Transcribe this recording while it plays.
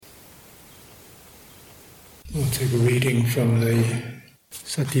We'll take a reading from the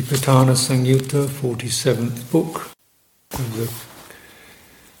Satipatthana Samyutta, 47th book of the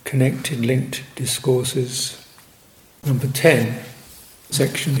Connected Linked Discourses, number 10,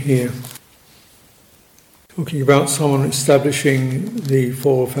 section here, talking about someone establishing the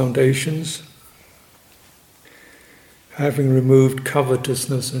four foundations, having removed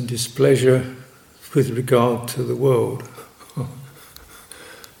covetousness and displeasure with regard to the world.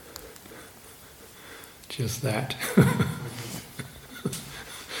 Just that.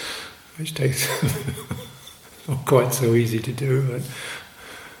 Which takes not quite so easy to do, but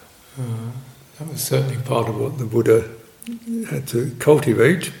that was certainly part of what the Buddha had to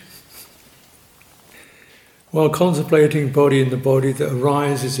cultivate. While contemplating body and the body that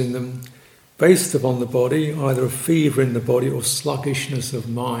arises in them, based upon the body, either a fever in the body or sluggishness of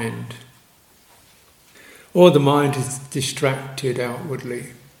mind, or the mind is distracted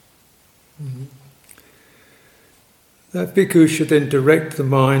outwardly. That bhikkhu should then direct the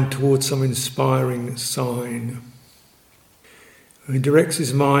mind towards some inspiring sign. When he directs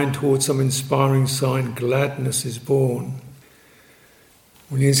his mind towards some inspiring sign, gladness is born.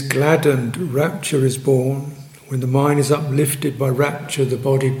 When he is gladdened, rapture is born. When the mind is uplifted by rapture, the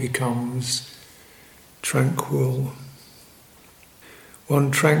body becomes tranquil.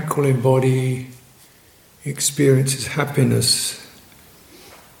 One tranquil in body experiences happiness.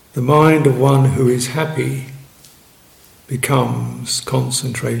 The mind of one who is happy becomes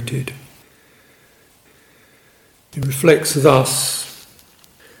concentrated. It reflects thus,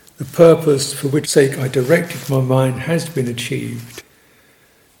 the purpose for which sake I directed my mind has been achieved.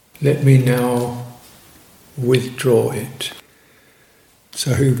 Let me now withdraw it.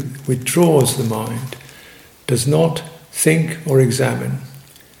 So who withdraws the mind does not think or examine,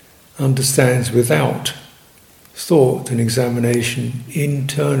 understands without thought and examination,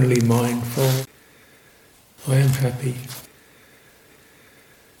 internally mindful, I am happy.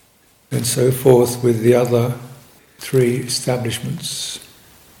 And so forth with the other three establishments.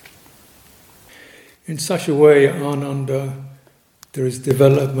 In such a way, Ananda, there is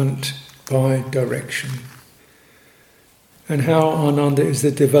development by direction. And how Ananda is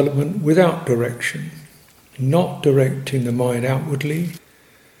the development without direction, not directing the mind outwardly.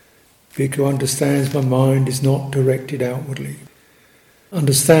 Bhikkhu understands my mind is not directed outwardly.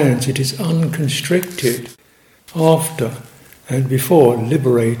 Understands it is unconstricted, after and before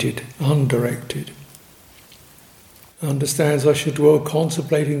liberated, undirected. Understands I should dwell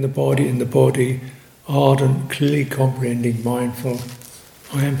contemplating the body in the body, ardent, clearly comprehending, mindful,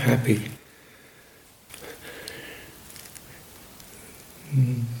 I am happy.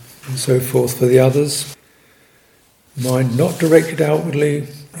 And so forth for the others. Mind not directed outwardly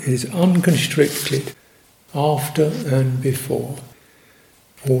is unconstricted, after and before,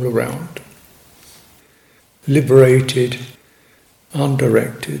 all around. Liberated,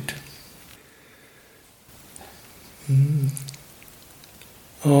 undirected.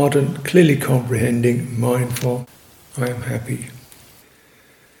 Ardent, clearly comprehending, mindful, I am happy.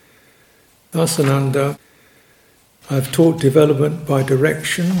 Thus, Ananda, I've taught development by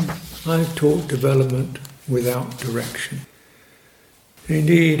direction, I've taught development without direction.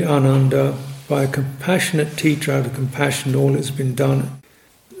 Indeed, Ananda, by a compassionate teacher, out of compassion, all that's been done,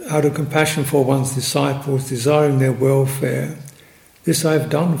 out of compassion for one's disciples, desiring their welfare, this I have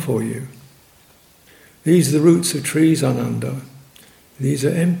done for you. These are the roots of trees, Ananda. These are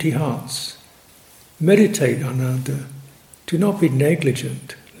empty huts. Meditate, Ananda. Do not be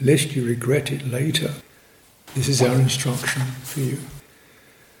negligent, lest you regret it later. This is our instruction for you.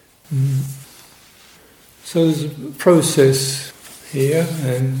 So there's a process here,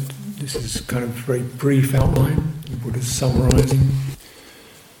 and this is kind of a very brief outline. The Buddha's summarising.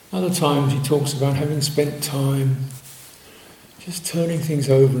 Other times he talks about having spent time just turning things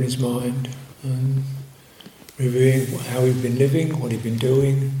over in his mind and reviewing how he'd been living, what he'd been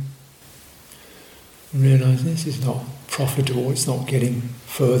doing, and realising this is not profitable, it's not getting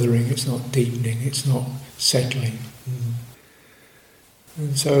furthering, it's not deepening, it's not settling.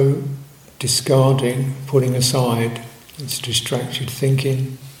 And so discarding, putting aside its distracted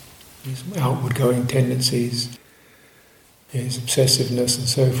thinking, its outward going tendencies, his obsessiveness and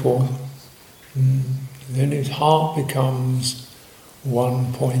so forth. Then his heart becomes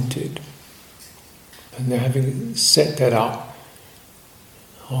one-pointed. And then having set that up,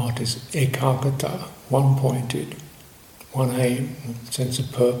 heart is ekagata, one-pointed, one aim, sense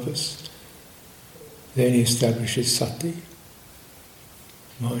of purpose. Then he establishes sati,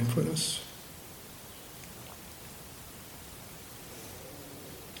 mindfulness.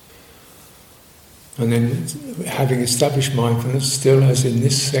 And then, having established mindfulness, still as in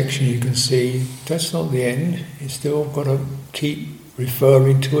this section you can see, that's not the end. You've still got to keep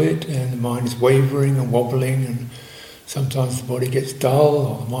referring to it, and the mind is wavering and wobbling, and sometimes the body gets dull,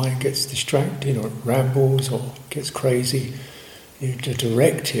 or the mind gets distracted, or it rambles, or gets crazy. You need to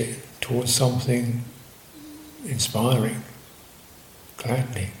direct it towards something inspiring,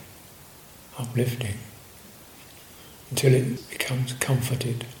 gladdening, uplifting, until it becomes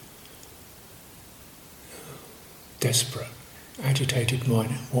comforted. Desperate, agitated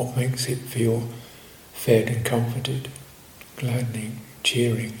mind, what makes it feel fed and comforted, gladdening,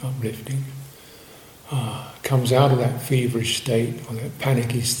 cheering, uplifting, comes out of that feverish state, or that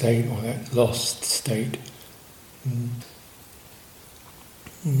panicky state, or that lost state,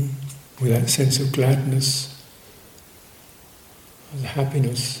 with that sense of gladness, of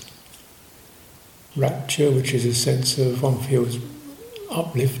happiness, rapture, which is a sense of one feels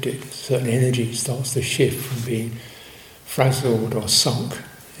uplifted, certain energy starts to shift from being frazzled or sunk,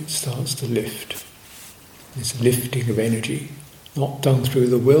 it starts to lift. This lifting of energy, not done through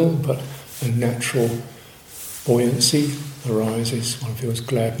the will, but a natural buoyancy arises, one feels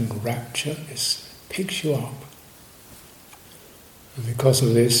glad and rapture, this picks you up. And because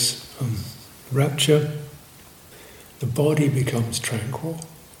of this rapture, the body becomes tranquil,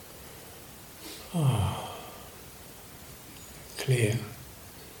 clear,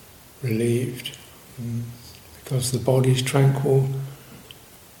 relieved. Because the body is tranquil,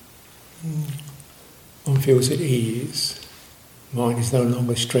 one feels at ease. Mind is no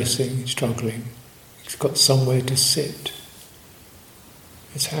longer stressing, struggling. It's got somewhere to sit.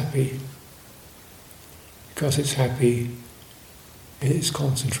 It's happy. Because it's happy, it is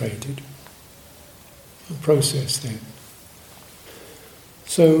concentrated. A process then.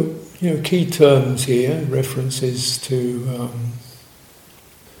 So, key terms here, references to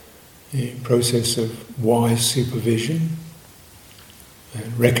the process of wise supervision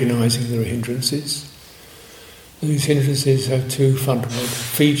and recognizing there are hindrances. These hindrances have two fundamental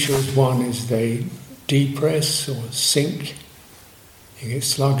features. One is they depress or sink. You get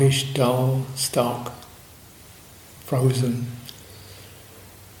sluggish, dull, stuck, frozen,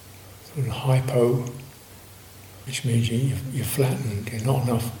 sort of hypo, which means you're flattened, there's not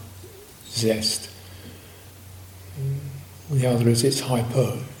enough zest. The other is it's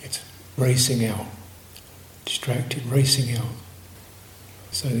hyper, it's racing out, distracted, racing out.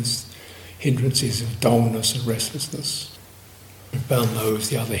 So there's hindrances of dullness and restlessness. We've found those,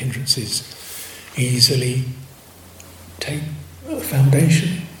 the other hindrances, easily take a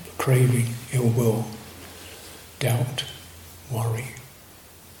foundation for craving, ill will, doubt, worry.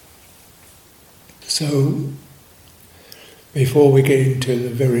 So, before we get into the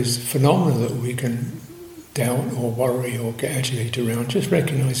various phenomena that we can doubt or worry or get agitated around, just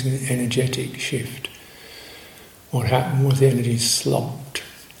recognizing an energetic shift. What happened was the energy slumped,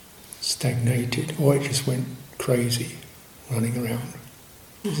 stagnated, or it just went crazy, running around.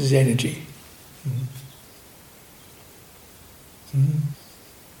 This is energy. And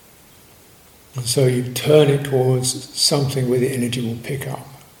so you turn it towards something where the energy will pick up.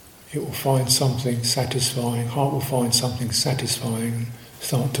 It will find something satisfying, heart will find something satisfying and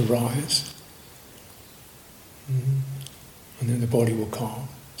start to rise. And then the body will calm,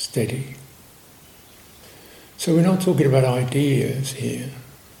 steady. So we're not talking about ideas here,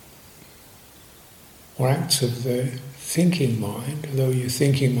 or acts of the thinking mind, although your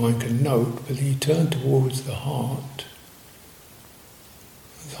thinking mind can note, but then you turn towards the heart.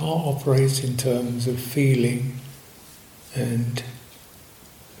 The heart operates in terms of feeling, and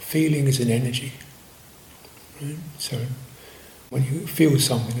feeling is an energy. Right? So when you feel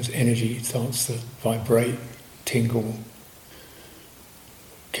something as energy, it starts to vibrate, tingle,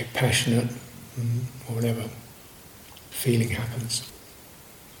 get passionate, or whatever. Feeling happens.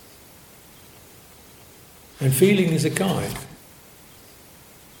 And feeling is a guide.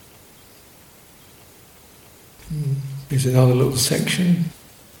 Here's another little section.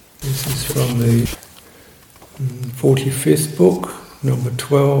 This is from the 45th book, number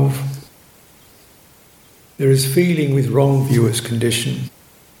 12. There is feeling with wrong view as condition,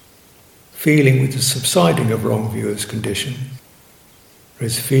 feeling with the subsiding of wrong view as condition. There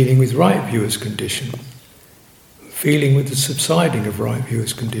is feeling with right view as condition, feeling with the subsiding of right view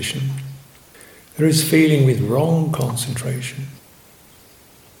as condition. There is feeling with wrong concentration,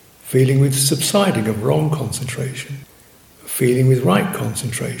 feeling with the subsiding of wrong concentration, feeling with right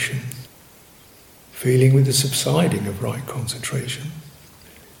concentration, feeling with the subsiding of right concentration,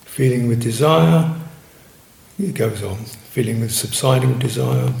 feeling with desire, it goes on, feeling with subsiding of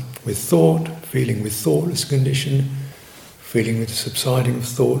desire, with thought, feeling with thought as condition, feeling with the subsiding of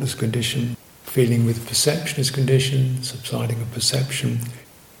thought as condition, feeling with perception as conditioned, subsiding of perception.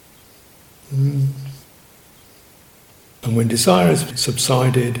 And when desire has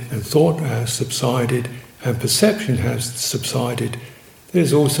subsided, and thought has subsided, and perception has subsided,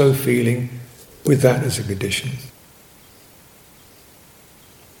 there's also feeling with that as a condition.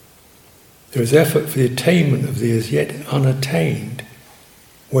 There is effort for the attainment of the as yet unattained.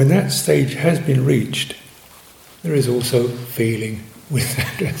 When that stage has been reached, there is also feeling with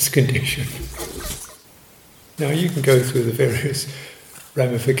that as condition. Now you can go through the various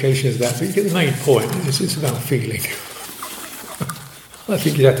ramifications of that, but you get the main point. It's about feeling. I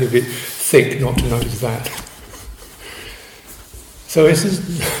think you'd have to be a bit thick not to notice that. So this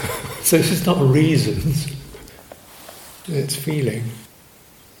is not reasons, it's feeling.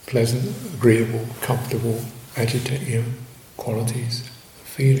 Pleasant, agreeable, comfortable, agitating qualities of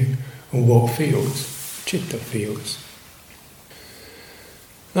feeling. And what feels? Citta feels.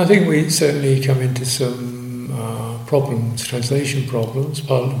 I think we certainly come into some problems, translation problems,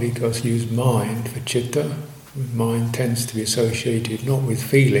 partly because you use mind for citta. Mind tends to be associated not with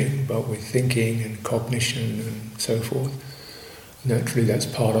feeling, but with thinking and cognition and so forth. Naturally that's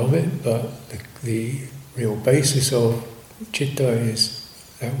part of it, but the real basis of citta is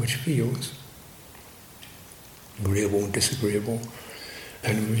that which feels, agreeable and disagreeable.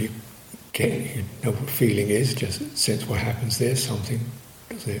 And when you know what feeling is, just sense what happens there, something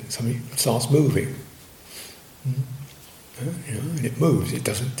starts moving. And it moves, it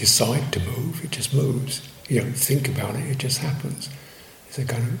doesn't decide to move, it just moves. You don't think about it, it just happens. It's a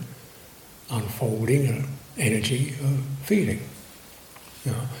kind of unfolding of energy of feeling.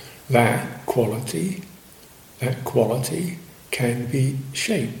 That quality can be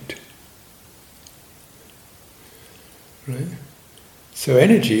shaped. Right? So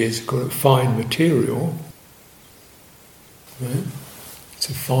energy is called a fine material. Right? It's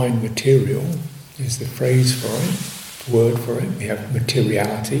a fine material is the phrase for it, the word for it. We have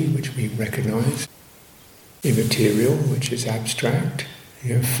materiality, which we recognise. Immaterial, which is abstract.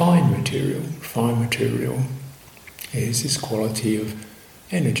 You have fine material. Fine material is this quality of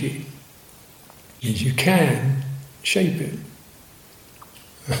energy. Means you can shape it.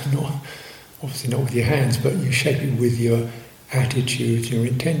 Obviously not with your hands, but you shape it with your attitude, your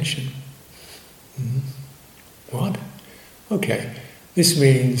intention. What? Okay. This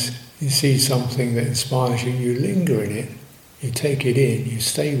means you see something that inspires you, you linger in it, you take it in, you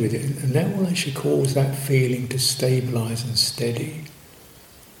stay with it, and that will actually cause that feeling to stabilise and steady.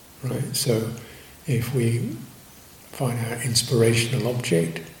 Right? So if we find our inspirational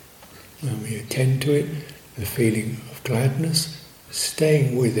object, and we attend to it, the feeling of gladness,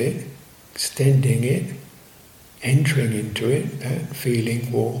 staying with it, extending it, entering into it, that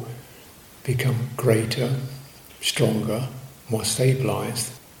feeling will become greater, stronger, more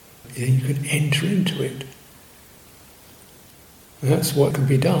stabilised. Then you can enter into it. And that's what can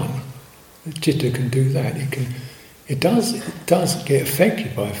be done. Citta can do that. It does get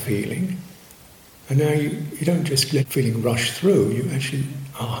affected by a feeling, and now you don't just let feeling rush through, you actually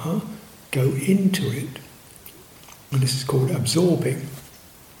go into it. And this is called absorbing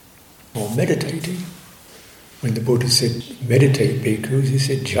or meditating. When the Buddha said meditate bhikkhus, he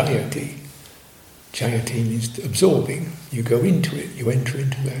said jayati. Jayati means absorbing. You go into it, you enter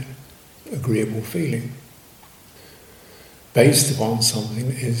into that agreeable feeling. Based upon something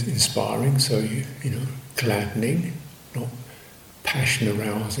that is inspiring, so you gladdening, not passion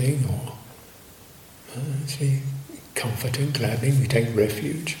arousing or comforting, gladdening, we take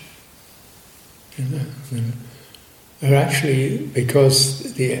refuge. And actually,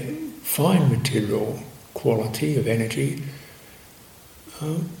 because the fine material quality of energy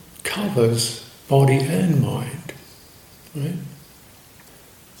covers body and mind, right?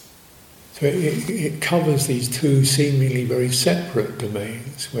 So it covers these two seemingly very separate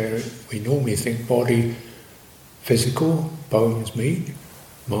domains, where we normally think body, physical, bones, meat,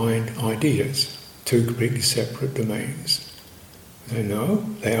 mind, ideas, two completely separate domains. So no,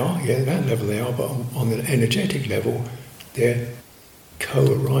 they are, at that level they are, but on the energetic level, they're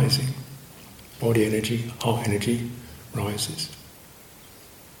co-arising. Body energy, heart energy rises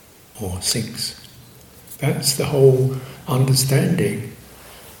or sinks. That's the whole understanding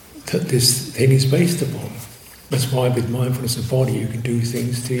that this thing is based upon. That's why with mindfulness of body you can do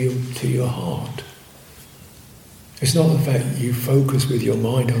things to your heart. It's not the fact you focus with your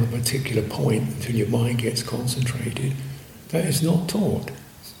mind on a particular point until your mind gets concentrated. That is not taught.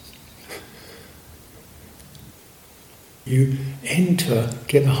 You enter,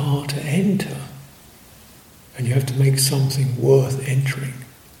 get the heart to enter, and you have to make something worth entering.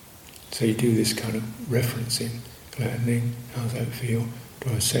 So you do this kind of referencing, gladdening, how does that feel?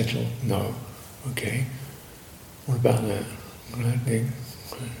 Do I settle? No. Okay, what about that? Gladdening.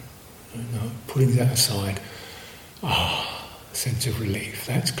 No, putting that aside. A sense of relief.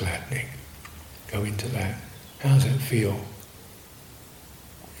 That's gladdening. Go into that. How does it feel?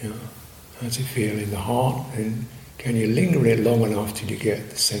 You know, how does it feel in the heart? And can you linger it long enough till you get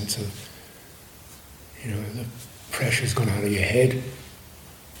the sense of, the pressure's gone out of your head,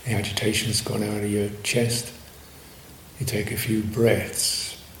 the agitation's gone out of your chest. You take a few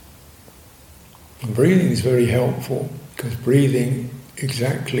breaths. And breathing is very helpful, because breathing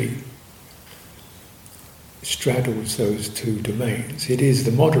exactly straddles those two domains. It is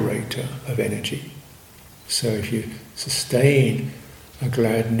the moderator of energy. So if you sustain a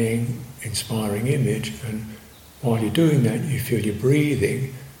gladdening, inspiring image, and while you're doing that you feel your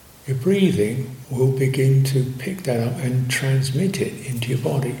breathing will begin to pick that up and transmit it into your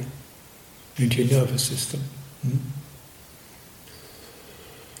body, into your nervous system.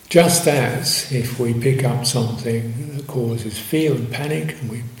 Just as if we pick up something that causes fear and panic and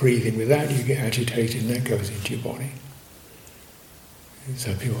we breathe in with that, you get agitated and that goes into your body. And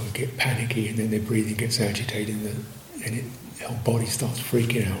so people get panicky and then their breathing gets agitated and the whole body starts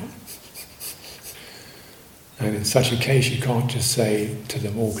freaking out. And in such a case you can't just say to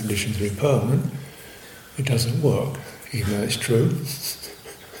them all conditions are impermanent. It doesn't work, even though it's true.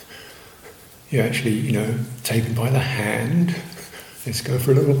 You actually, take them by the hand. Let's go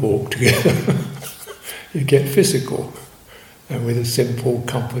for a little walk together. You get physical, and with a simple,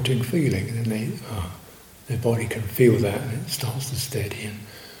 comforting feeling, and then their body can feel that, and it starts to steady and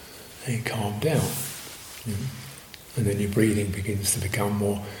they calm down. And then your breathing begins to become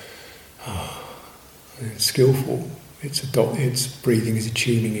more skillful. It's breathing is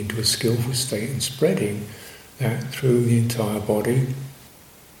tuning into a skillful state and spreading that through the entire body,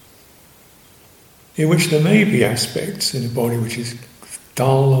 in which there may be aspects in the body which is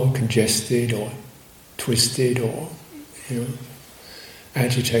dull or congested or twisted or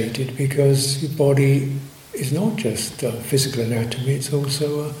agitated, because your body is not just physical anatomy, it's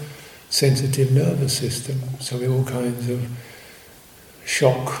also a sensitive nervous system. So there are all kinds of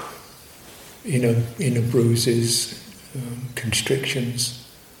shock, inner bruises, constrictions,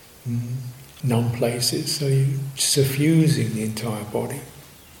 numb places. So you're suffusing the entire body.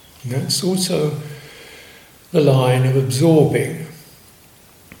 And that's also the line of absorbing.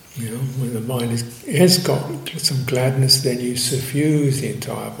 When the mind has got some gladness, then you suffuse the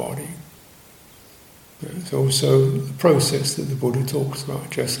entire body. It's also the process that the Buddha talks about,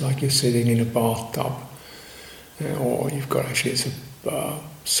 just like you're sitting in a bathtub, or you've got it's a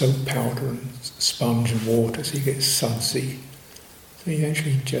soap powder and sponge and water, so you get sudsy. So you're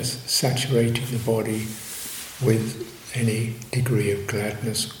actually just saturating the body with any degree of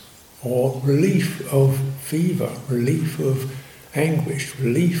gladness or relief of fever, relief of anguish,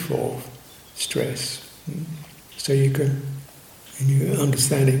 relief of stress. So you can, in your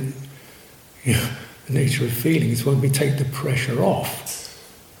understanding the nature of feelings, when we take the pressure off,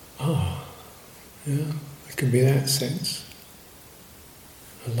 it can be that sense,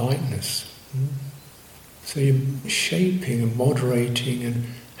 a lightness. So you're shaping and moderating and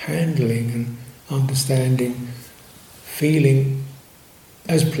handling and understanding feeling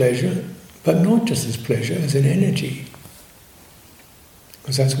as pleasure, but not just as pleasure, as an energy.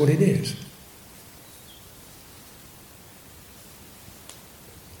 Because that's what it is.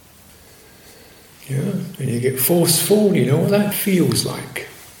 And you get forceful, you know what that feels like.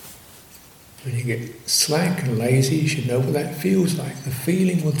 When you get slack and lazy, you should know what that feels like. The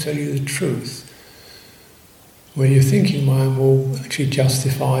feeling will tell you the truth. When your thinking mind will actually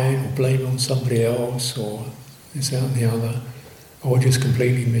justify it or blame it on somebody else or this, that and the other, or just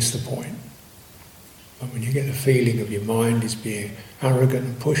completely miss the point. But when you get the feeling of your mind is being arrogant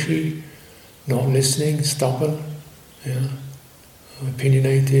and pushy, not listening, stubborn,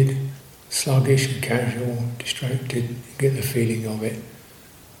 opinionated, sluggish and casual, distracted, you get the feeling of it.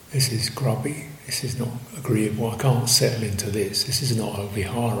 This is grubby, this is not agreeable, I can't settle into this is not a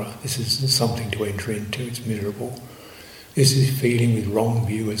vihara, this isn't something to enter into, it's miserable. This is feeling with wrong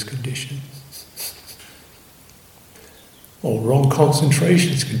view as condition. Or wrong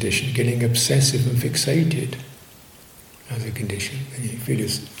concentration as condition, getting obsessive and fixated as a condition. And you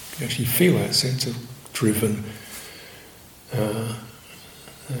actually feel that sense of driven.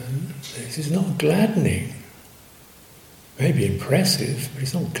 This is not gladdening. Maybe impressive, but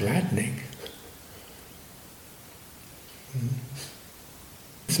it's not gladdening.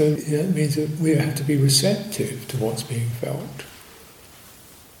 So that means that we have to be receptive to what's being felt.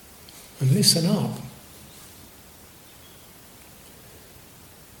 And listen up.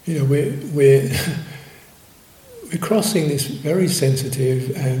 We're crossing this very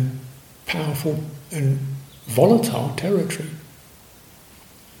sensitive and powerful and volatile territory.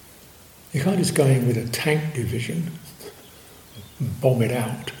 You can't just go in with a tank division and bomb it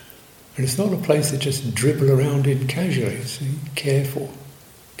out. And it's not a place that just dribble around in casually. So careful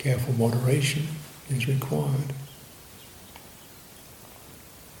moderation is required.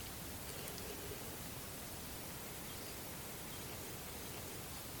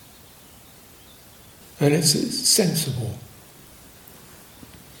 And it's sensible.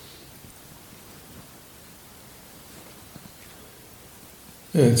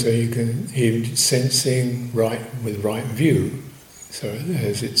 And so you can hear sensing right with right view. So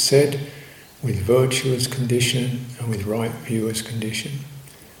as it's said, with virtue as condition and with right view as condition.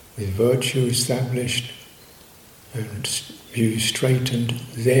 With virtue established and view straightened,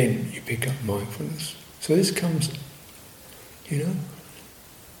 then you pick up mindfulness. So this comes,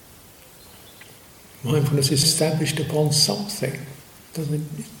 mindfulness is established upon something.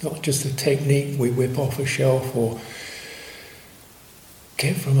 It's not just a technique we whip off a shelf or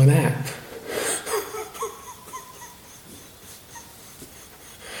get from an app.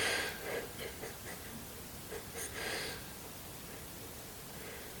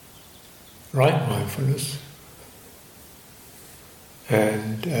 Right mindfulness.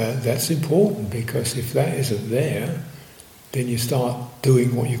 And that's important, because if that isn't there, then you start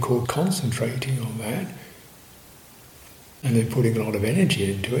doing what you call concentrating on that, and then putting a lot of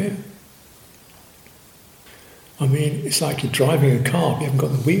energy into it. I mean, it's like you're driving a car, but you haven't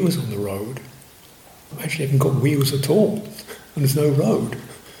got the wheels on the road. Actually, you haven't got wheels at all, and there's no road.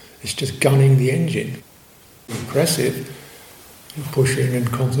 It's just gunning the engine. Impressive. You're pushing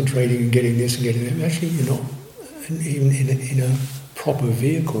and concentrating and getting this and getting that. Actually, you're not even in a proper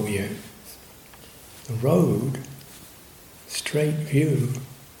vehicle yet. The road, straight view,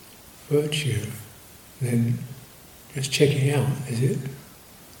 virtue, then just checking out, is it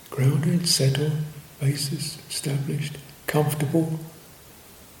grounded, settled, basis established, comfortable?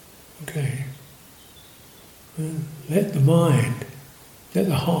 Okay. Let the mind, let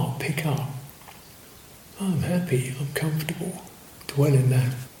the heart pick up. I'm happy, I'm comfortable. Dwell in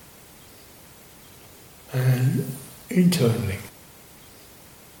that. And internally.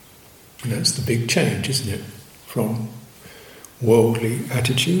 And that's the big change, isn't it? From worldly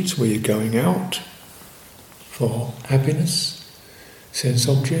attitudes where you're going out for happiness, sense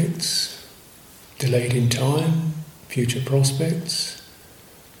objects, delayed in time, future prospects,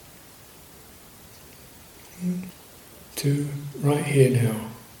 to right here now,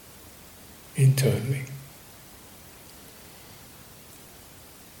 internally.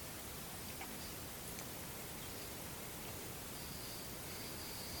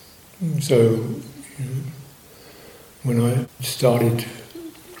 So, when I started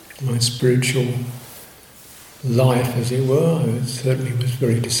my spiritual life, as it were, I certainly was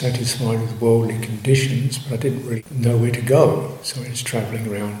very dissatisfied with worldly conditions, but I didn't really know where to go. So I was travelling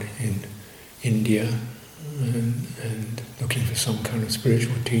around in India and looking for some kind of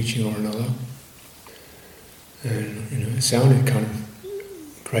spiritual teaching or another. And, it sounded kind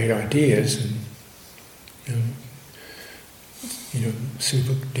of great ideas and,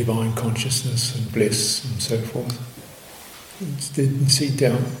 super divine consciousness and bliss and so forth. It didn't seem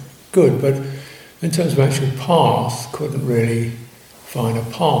down good, but in terms of actual path, couldn't really find a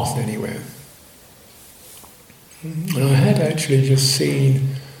path anywhere. And I had actually just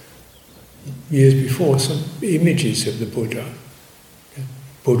seen, years before, some images of the Buddha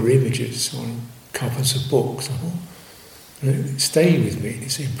images on covers of books. And it stayed with me,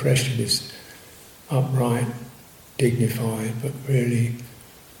 this impression, this upright, dignified, but really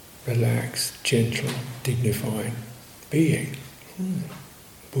relaxed, gentle, dignified being.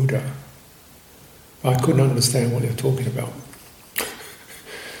 Buddha. I couldn't understand what they were talking about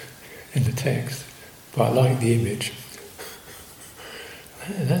in the text, but I liked the image.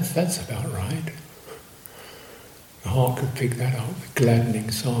 And that's about right. The heart could pick that up, a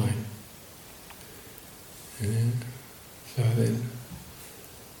gladdening sign. So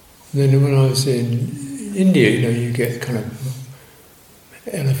then when I was in India, you get kind of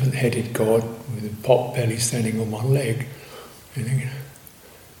elephant-headed god with a pot belly standing on one leg. And you think,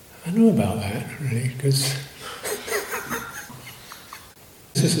 I know about that, really, because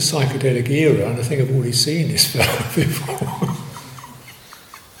this is a psychedelic era, and I think I've already seen this fellow before.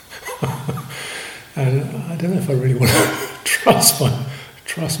 And I don't know if I really want to trust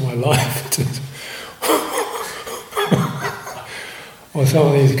my life or some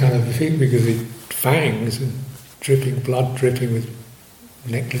of these kind of figures with fangs and blood dripping with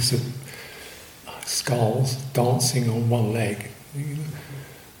necklace of skulls dancing on one leg.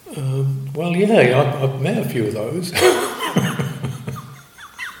 Well, yeah, I've met a few of those.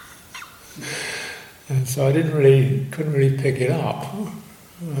 so I couldn't really pick it up.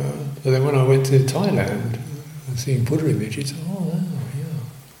 But then when I went to Thailand, and seeing Buddha images, oh yeah,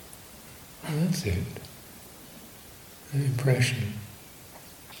 that's it. An impression.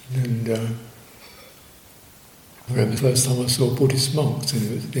 And I remember the first time I saw Buddhist monks,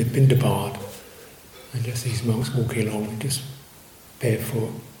 and they'd been to Bard, and just these monks walking along, just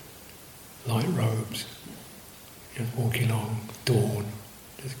barefoot, light robes, just walking along, dawn,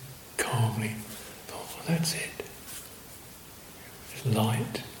 just calmly. Oh, that's it. Just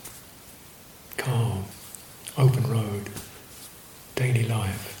light, calm, open road, daily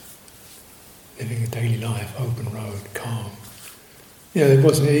life. Living a daily life, open road, calm. There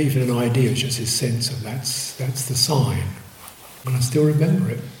wasn't even an idea, it was just this sense of that's the sign. And I still remember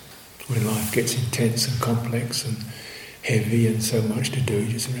it. When life gets intense and complex and heavy and so much to do,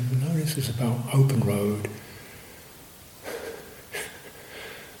 you just remember, no, this is about open road,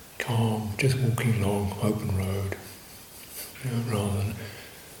 calm, just walking along, open road, rather than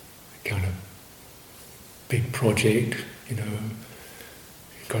a kind of big project,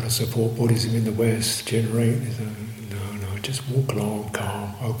 got to support Buddhism in the West, generate. No, just walk along,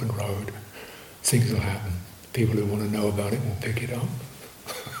 calm, open road. Things will happen. People who want to know about it will pick it up.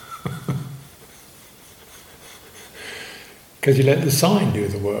 Because you let the sign do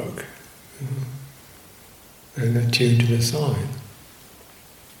the work. And attune to the sign.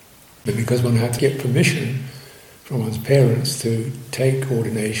 But because one had to get permission from one's parents to take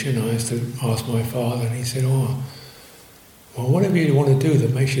ordination, I used to ask my father, and he said, well, whatever you want to do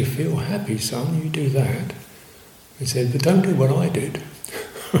that makes you feel happy, son, you do that. He said, but don't do what I did.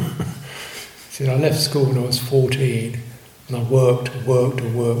 He said, I left school when I was 14, and I worked, and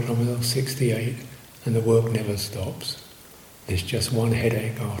I was 68, and the work never stops. There's just one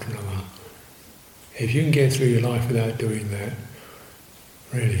headache after another. If you can get through your life without doing that,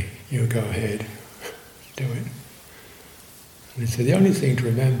 really, you go ahead, do it. And so the only thing to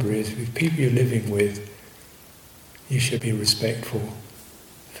remember is, with people you're living with, you should be respectful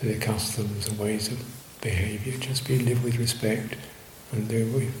for their customs and ways of behaviour. Just live with respect and do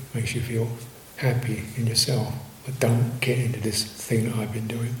what makes you feel happy in yourself. But don't get into this thing that I've been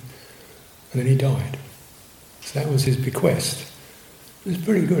doing. And then he died. So that was his bequest. It was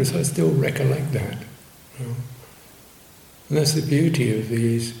pretty good, so I still recollect that. And that's the beauty of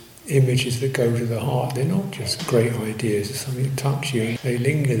these images that go to the heart. They're not just great ideas, it's something that touch you. They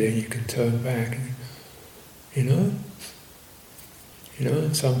linger there, you can turn back. And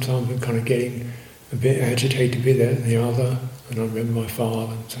sometimes I'm kind of getting a bit agitated, a bit that and the other, and I remember my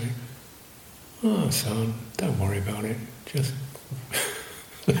father saying, oh son, don't worry about it, just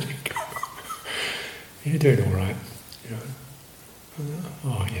let it go. You're doing all right,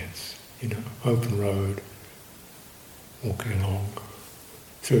 Oh yes, open road, walking along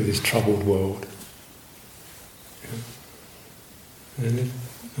through this troubled world. And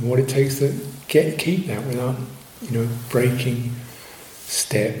what it takes to keep that without, breaking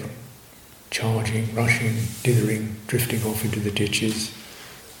step, charging, rushing, dithering, drifting off into the ditches,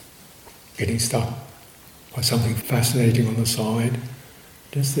 getting stuck by something fascinating on the side,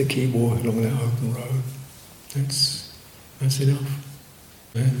 just to keep walking along that open road. That's enough.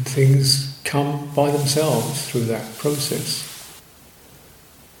 And things come by themselves through that process.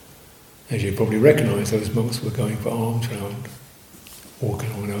 As you probably recognise, those monks were going for alms round,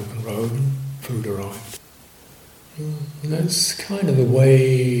 walking on an open road, and food arrived. And that's kind of the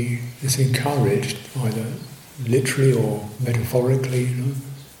way it's encouraged, either literally or metaphorically,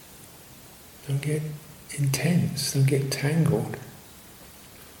 Don't get intense, don't get tangled.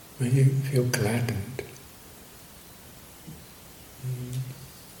 When you feel gladdened,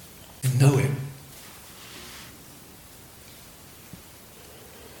 know it.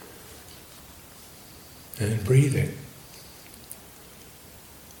 And breathe it.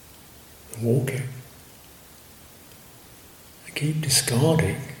 And walk it. And keep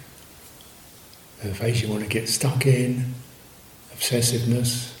discarding the phase you want to get stuck in,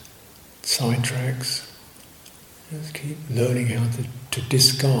 obsessiveness, sidetracks. Just keep learning how to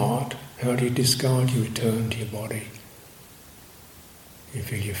discard. How do you discard? You return to your body. You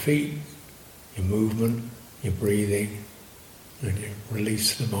feel your feet, your movement, your breathing, and you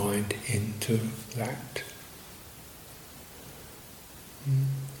release the mind into that.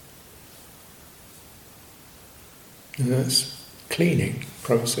 And that's cleaning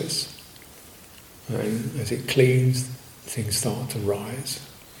process. And as it cleans, things start to rise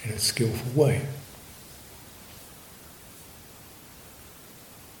in a skillful way.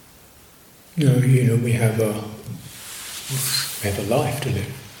 We have a life to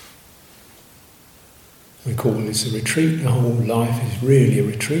live. We call this a retreat. The whole life is really a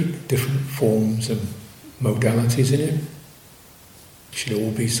retreat, different forms and modalities in it. It should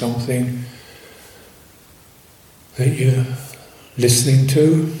all be something that you're listening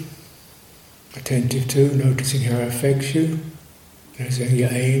to, attentive to, noticing how it affects you, noticing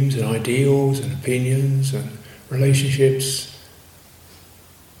your aims and ideals and opinions and relationships,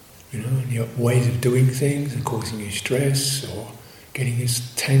 and your ways of doing things and causing you stress or getting you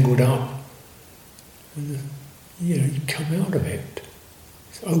tangled up. And, you come out of it.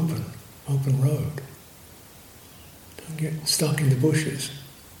 It's open road. Don't get stuck in the bushes.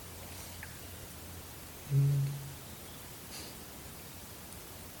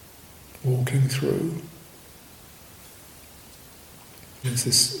 Walking through. There's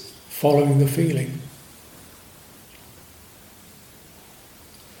this following the feeling.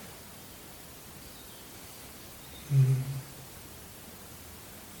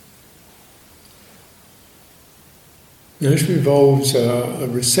 This involves a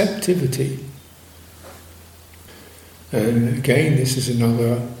receptivity. And again, this is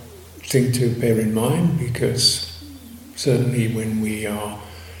another thing to bear in mind, because certainly when we are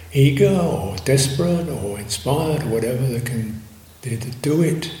eager or desperate or inspired or whatever, there can be to do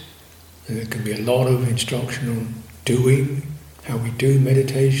it, and there can be a lot of instruction on doing, how we do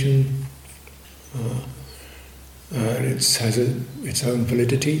meditation. And it has its own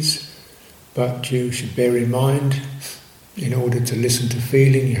validities, but you should bear in mind, in order to listen to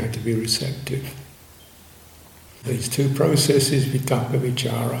feeling, you have to be receptive. These two processes, vitakka,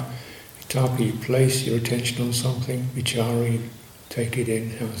 vichara. Vitakka, you place your attention on something. Vichara, you take it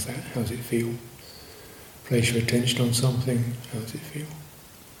in. How's that? How's it feel? Place your attention on something. How does it feel?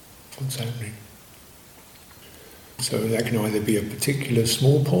 What's happening? So that can either be a particular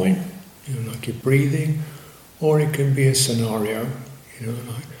small point, like your breathing, or it can be a scenario.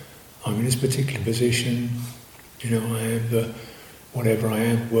 Like I'm in this particular position. I am the whatever I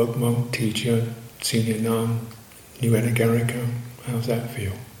am, work monk, teacher, senior nun, new anagarika. How's that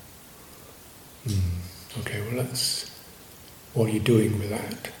feel? Okay, well what are you doing with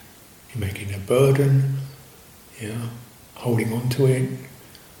that? You're making a burden, holding on to it,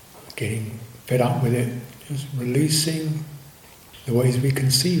 getting fed up with it, just releasing the ways we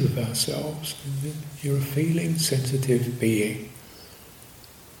conceive of ourselves. You're a feeling, sensitive being.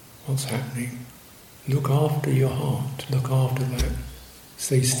 What's happening? Look after your heart, look after that.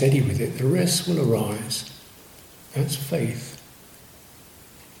 Stay steady with it. The rest will arise. That's faith.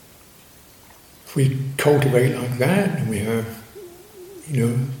 If we cultivate like that, and we have,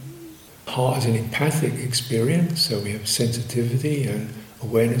 heart as an empathic experience, so we have sensitivity and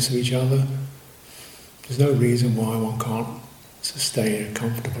awareness of each other, there's no reason why one can't sustain a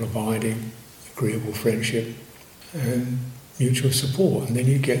comfortable, abiding, agreeable friendship and mutual support. And then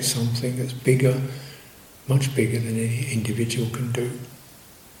you get something that's bigger, much bigger than any individual can do.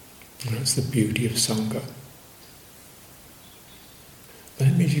 And that's the beauty of Sangha.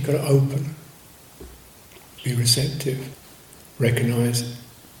 That means you've got to open, be receptive, recognise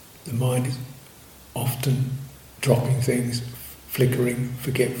the mind is often dropping things, flickering,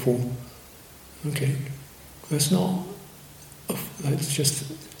 forgetful. Okay, that's just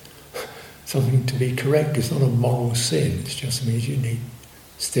something to be correct. It's not a moral sin, it just means you need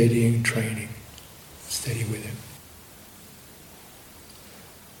steadying, training. Steady with it.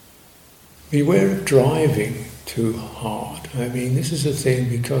 Beware of driving too hard. This is a thing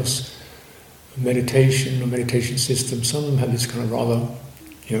because meditation or meditation systems, some of them have this kind of rather,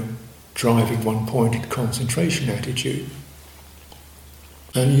 driving one-pointed concentration attitude.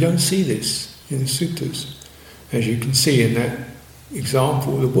 And you don't see this in the suttas. As you can see in that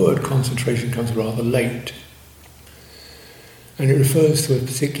example, the word concentration comes rather late. And it refers to a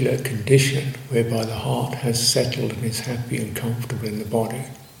particular condition whereby the heart has settled and is happy and comfortable in the body.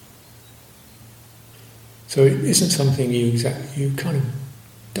 So it isn't something you kind of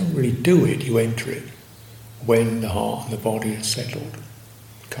don't really do it, you enter it when the heart and the body are settled,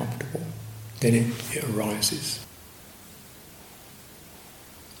 comfortable. Then it arises.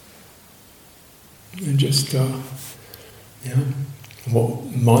 And just, what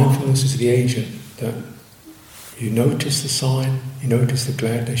mindfulness is the agent that you notice the sign, you notice the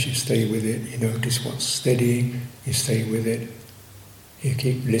gladness, you stay with it, you notice what's steadying, you stay with it, you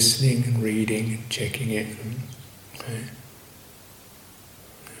keep listening and reading and checking it,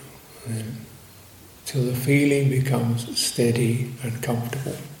 till the feeling becomes steady and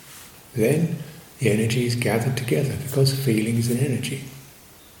comfortable. Then the energy is gathered together, because feeling is an energy.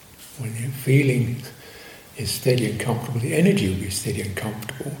 When the feeling is steady and comfortable, the energy will be steady and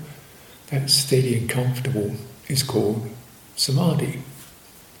comfortable. That steady and comfortable is called samadhi.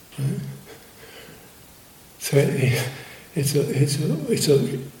 Right? So it's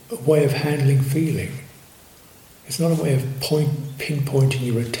a way of handling feeling. It's not a way of pinpointing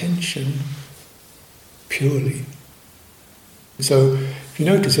your attention purely. So if you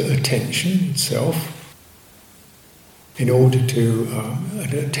notice that attention itself, in order to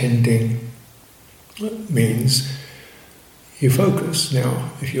attending means you focus. Now,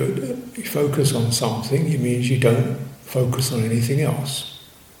 if you focus on something, it means you don't focus on anything else,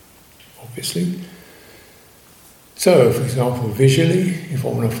 obviously. So, for example, visually, if I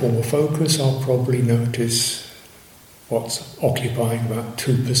want to form a focus, I'll probably notice what's occupying about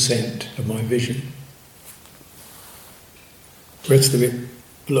 2% of my vision. The rest of it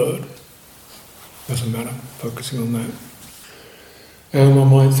blurred. Doesn't matter, focusing on that. And one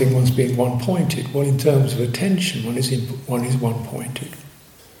might think one's being one-pointed. Well, in terms of attention, one is one-pointed.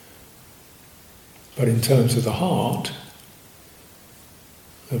 But in terms of the heart,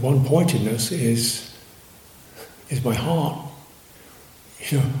 the one-pointedness is my heart.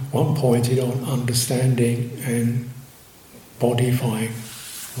 One-pointed on understanding and bodifying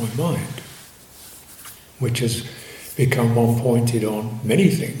my mind, which has become one-pointed on many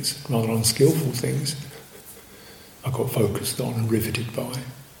things, rather unskillful things I got focused on and riveted by.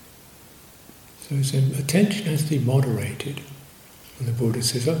 So attention has to be moderated. And the Buddha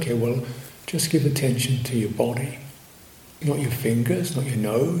says, okay, well, just give attention to your body. Not your fingers, not your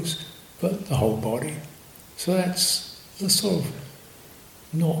nose, but the whole body. So that's sort of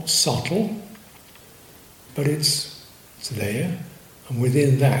not subtle, but it's there. And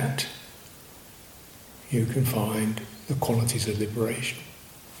within that, you can find the qualities of liberation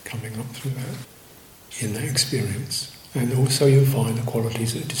coming up through that, in that experience. And also you'll find the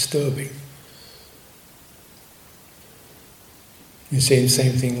qualities that are disturbing. You see the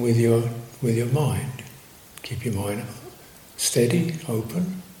same thing with your mind. Keep your mind steady,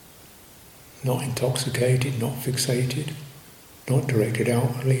 open, not intoxicated, not fixated, not directed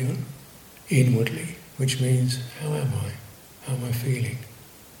outwardly, inwardly, which means, how am I? How am I feeling?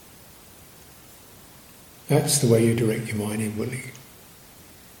 That's the way you direct your mind inwardly.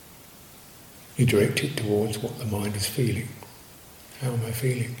 You direct it towards what the mind is feeling. How am I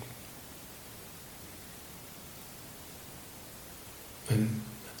feeling? And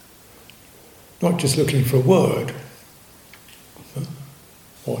not just looking for a word, but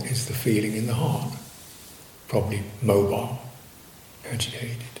what is the feeling in the heart? Probably mobile,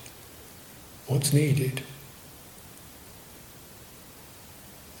 agitated. What's needed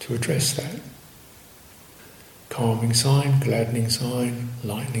to address that? Calming sign, gladdening sign,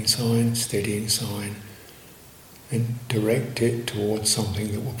 lightening sign, steadying sign, and direct it towards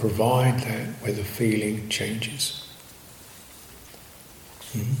something that will provide that where the feeling changes.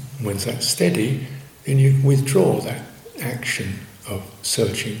 Once that's steady, then you withdraw that action of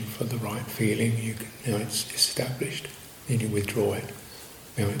searching for the right feeling. Now it's established, then you withdraw it.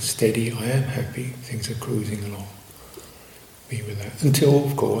 Now it's steady, I am happy, things are cruising along. Be with that. Until,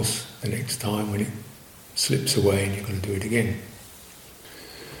 of course, the next time when it slips away and you're going to do it again.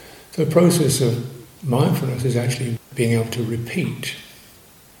 So the process of mindfulness is actually being able to repeat.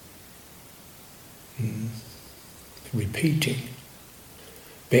 Repeating.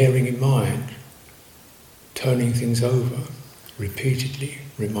 Bearing in mind. Turning things over. Repeatedly.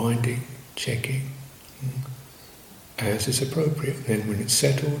 Reminding. Checking. As is appropriate. Then when it's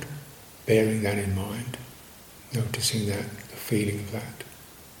settled, bearing that in mind. Noticing that, the feeling of that.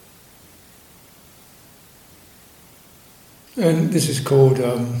 And this is called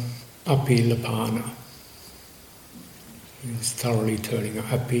apilapana. It's thoroughly turning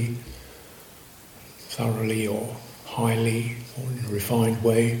up, thoroughly or highly, or in a refined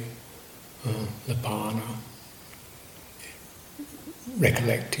way, lapana,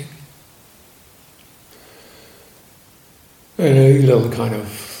 recollecting. And a little kind of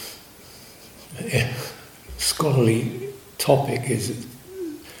scholarly topic is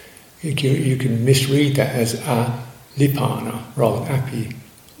you can misread that as lipana rather than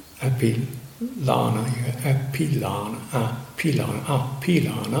apilana.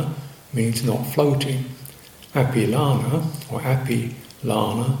 Apilana means not floating. Apilana or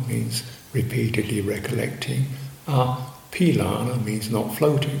apilana means repeatedly recollecting. Apilana means not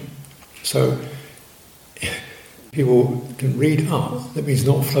floating. So people can read up, that means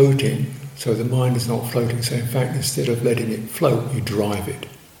not floating, so the mind is not floating. So in fact, instead of letting it float, you drive it.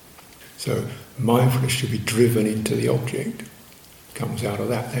 So mindfulness should be driven into the object. Comes out of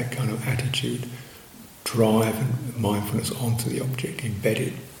that kind of attitude, drive and mindfulness onto the object,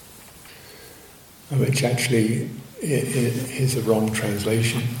 embedded. Which actually is a wrong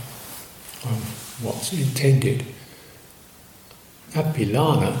translation of what's intended.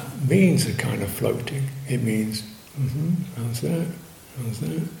 Apilana means a kind of floating. It means, how's that? How's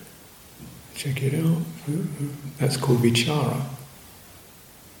that? Check it out. That's called vichara.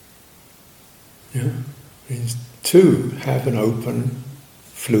 Yeah? Means to have an open,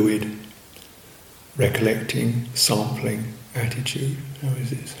 fluid, recollecting, sampling attitude. How is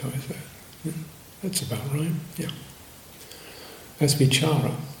this? How is that? Yeah. That's about right. Yeah. That's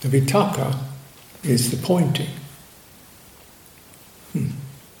vichara. The vitakka is the pointing.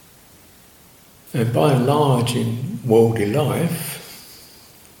 And by and large in worldly life,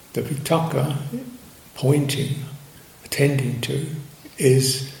 the vitakka, pointing, attending to,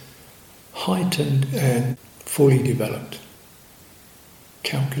 is heightened and fully developed.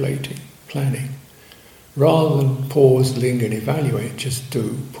 Calculating, planning. Rather than pause, linger and evaluate, just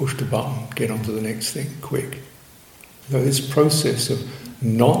do, push the button, get on to the next thing, quick. So this process of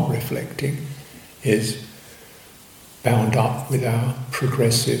not reflecting is bound up with our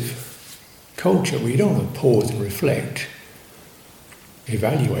progressive culture. We don't want to pause and reflect,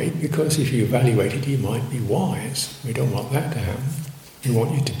 evaluate, because if you evaluate it, you might be wise. We don't want that to happen. We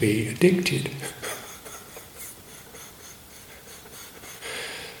want you to be addicted.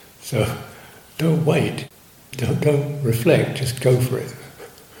 So don't wait. Don't reflect. Just go for it.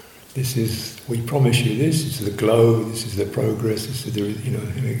 We promise you this is the glow. This is the progress. This is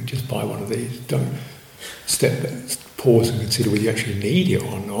the just buy one of these. Don't step back, pause and consider whether you actually need it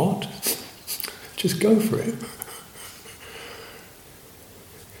or not. Just go for it.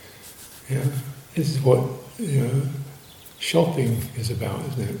 Yeah, this is what shopping is about,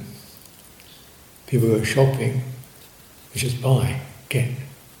 isn't it? People who are shopping, they just buy, get,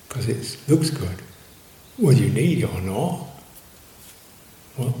 because it looks good. Whether you need it or not,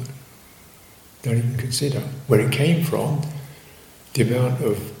 well, don't even consider where it came from, the amount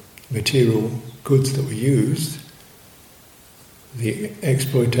of material goods that were used, the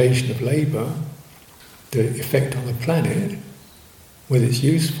exploitation of labour, the effect on the planet, whether it's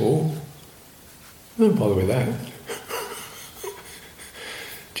useful. Don't bother with that.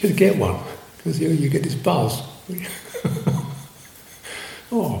 Just get one, because you get this buzz.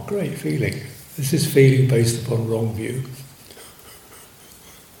 Oh, great feeling. This is feeling based upon wrong view.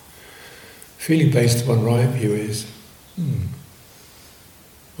 Feeling based upon right view is,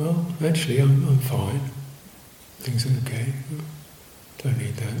 well, actually I'm fine. Things are okay. Don't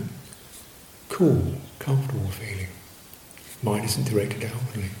need that. Cool, comfortable feeling. Mind isn't directed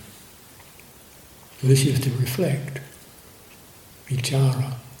outwardly. So this you have to reflect.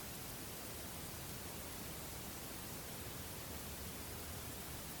 Vichara.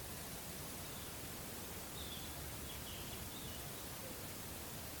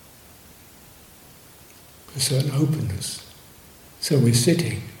 A certain openness. So we're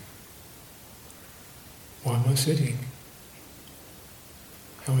sitting. Why am I sitting?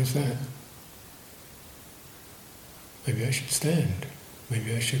 How is that? Maybe I should stand.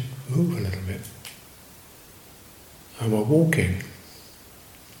 Maybe I should move a little bit. Am I walking?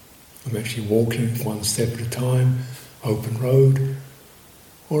 I'm actually walking one step at a time, open road,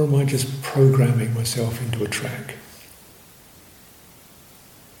 or am I just programming myself into a track?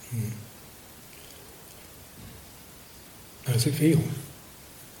 How does it feel?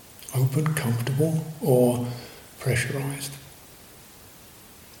 Open, comfortable, or pressurized?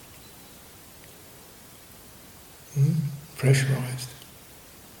 Pressurized.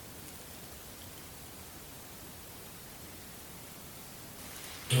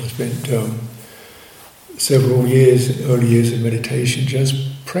 I spent several years, early years of meditation, just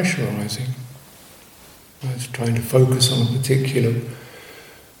pressurizing. I was trying to focus on a particular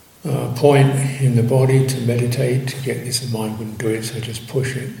point in the body to meditate, to get this, and mind wouldn't do it, so I just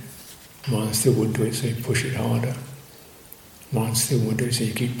push it. Mind still wouldn't do it, so you push it harder. Mind still wouldn't do it, so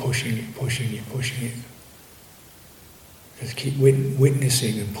you keep pushing it, pushing it, pushing it. Just keep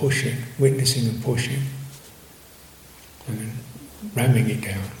witnessing and pushing, and then ramming it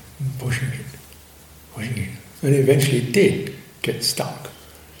down, and pushing it. And eventually it did get stuck.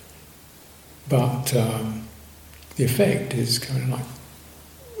 But the effect is kind of like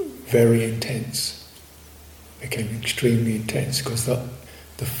very intense. It became extremely intense because the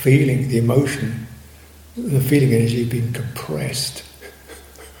feeling, the emotion, the feeling energy had been compressed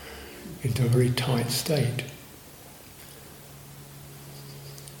into a very tight state.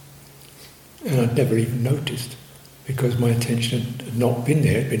 And I'd never even noticed because my attention had not been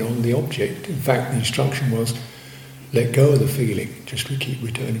there, it had been on the object. In fact, the instruction was, let go of the feeling, just keep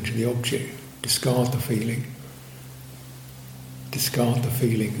returning to the object, discard the feeling. Discard the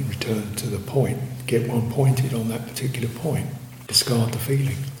feeling and return to the point. Get one pointed on that particular point. Discard the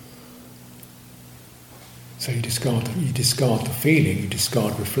feeling. So you discard the feeling, you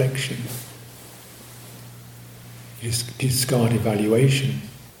discard reflection. You discard evaluation.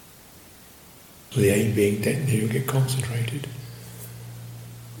 The aim being that you get concentrated.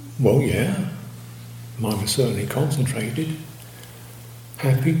 Well, yeah, mine was certainly concentrated.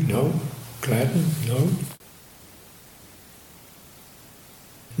 Happy? No. Gladdened? No.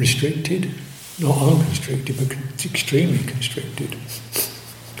 Restricted? Not unconstricted, but extremely constricted.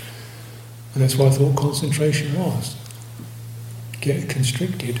 And that's what I thought concentration was. Get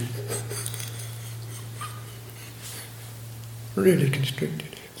constricted. Really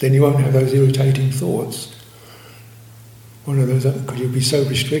constricted. Then you won't have those irritating thoughts. One of those, because you'll be so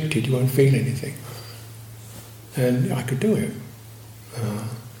restricted you won't feel anything. And I could do it.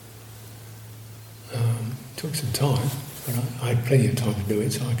 Took some time, but I had plenty of time to do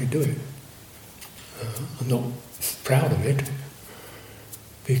it, so I could do it. I'm not proud of it,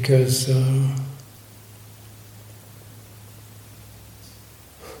 because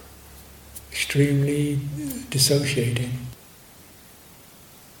extremely dissociating.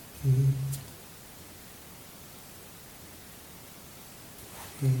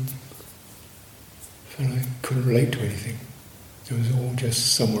 Felt I couldn't relate to anything. It was all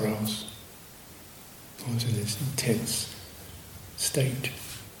just somewhere else. I was in this intense state.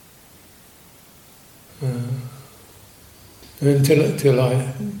 Until I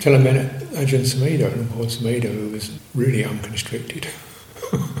met Ajahn Sumedho, and Lord Sumedho, who was really unconstricted.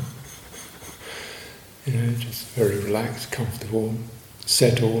 Just very relaxed, comfortable,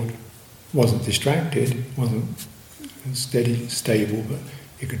 settled, wasn't distracted, wasn't steady, stable, but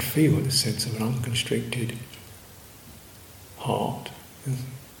you could feel the sense of an unconstricted heart.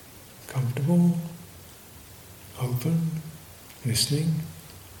 Comfortable, open, listening,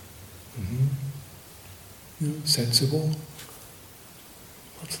 sensible.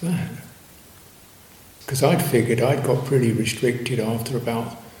 What's that? Because I'd figured I'd got pretty restricted after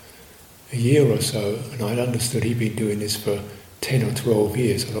about a year or so, and I'd understood he'd been doing this for 10 or 12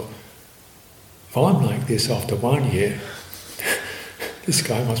 years. I thought, if I'm like this after 1 year, this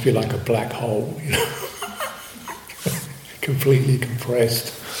guy must be like a black hole, completely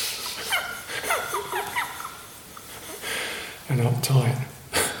compressed and uptight.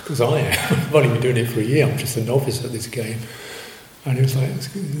 Because I am. I've only been doing it for a year, I'm just a novice at this game. And it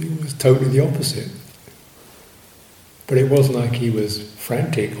was totally the opposite. But it wasn't like he was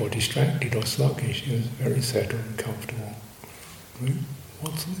frantic or distracted or sluggish. He was very settled and comfortable.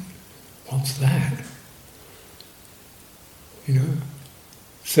 What's that?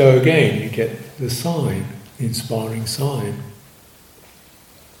 So again, you get the sign, the inspiring sign,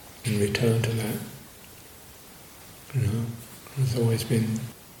 and return to that. There's always been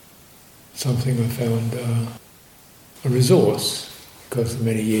something I found a resource, because for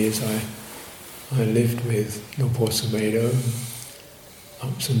many years I lived with Lord Sumedho,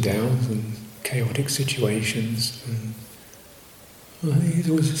 ups and downs and chaotic situations, and I think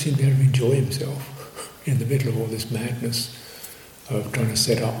he always seemed to enjoy himself in the middle of all this madness of trying to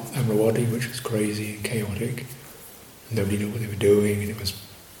set up Amaravati, which was crazy and chaotic. Nobody knew what they were doing, and it was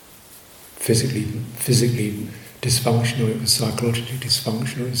physically dysfunctional, it was psychologically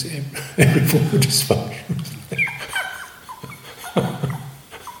dysfunctional, it was every form of dysfunction.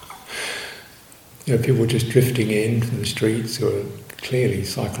 People were just drifting in from the streets who were clearly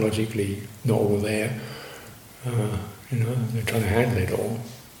psychologically not all there. They're trying to handle it all.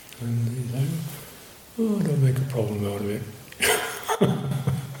 And he's like, don't make a problem out of it.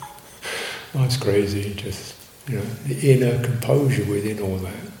 That's crazy, just, the inner composure within all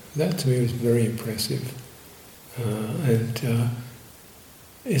that. That to me was very impressive. And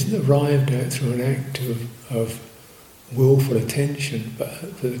isn't arrived at through an act of willful attention, but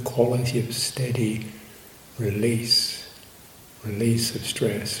for the quality of steady release of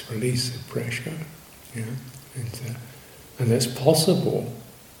stress, release of pressure. And that's possible.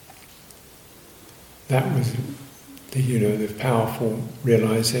 That was the powerful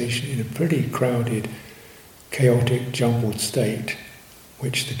realization in a pretty crowded, chaotic, jumbled state,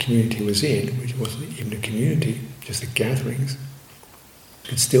 which the community was in, which wasn't even a community, just the gatherings.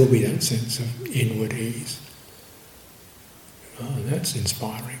 Could still be that sense of inward ease. And that's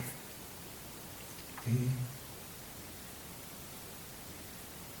inspiring.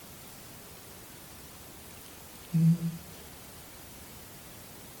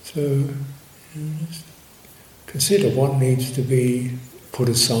 So, just consider what needs to be put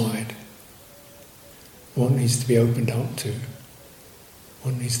aside, what needs to be opened up to,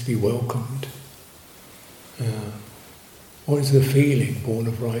 what needs to be welcomed. What is the feeling born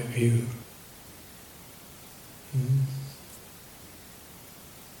of right view?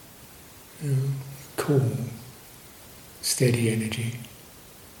 Cool, steady energy,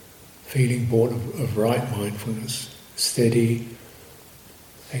 feeling born of right mindfulness, steady,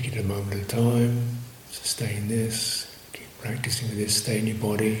 Take it a moment at a time, sustain this, keep practicing with this, stay in your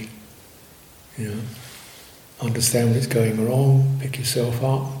body, understand what's going wrong, pick yourself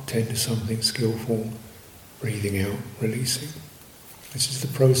up, tend to something skillful, breathing out, releasing. This is the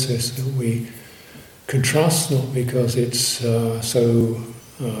process that we can trust, not because it's so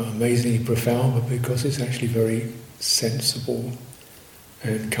amazingly profound, but because it's actually very sensible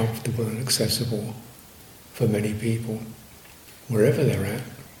and comfortable and accessible for many people. Wherever they're at,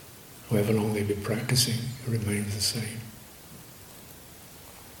 however long they've been practicing, it remains the same.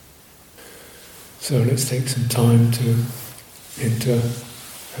 So let's take some time to enter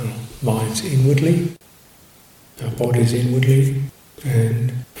our minds inwardly, our bodies inwardly,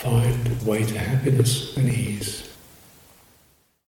 and find a way to happiness and ease.